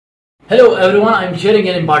Hello everyone, I am sharing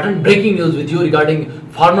an important breaking news with you regarding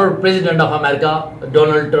former President of America,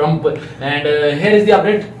 Donald Trump. And here is the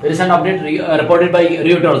update, recent update reported by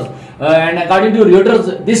Reuters. And according to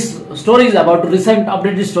Reuters, this story is about recent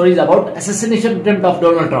updated stories about assassination attempt of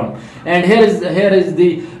Donald Trump. And here is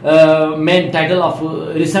the main title of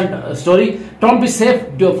recent story. Trump is safe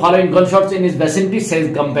following gunshots in his vicinity,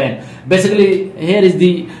 says campaign. Basically, here is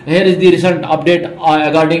the recent update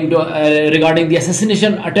regarding the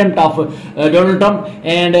assassination attempt of Donald Trump,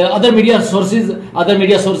 and other media sources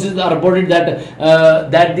are reported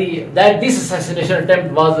that this assassination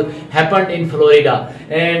attempt was happened in Florida,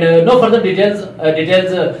 and no further details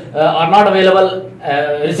are not available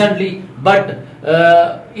recently. But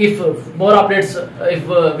if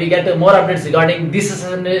we get more updates regarding this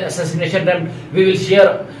assassination attempt, we will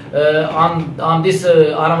share on our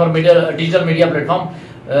digital media platform.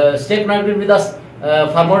 Stay connected with us.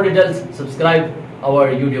 For more details, subscribe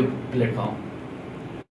our YouTube platform.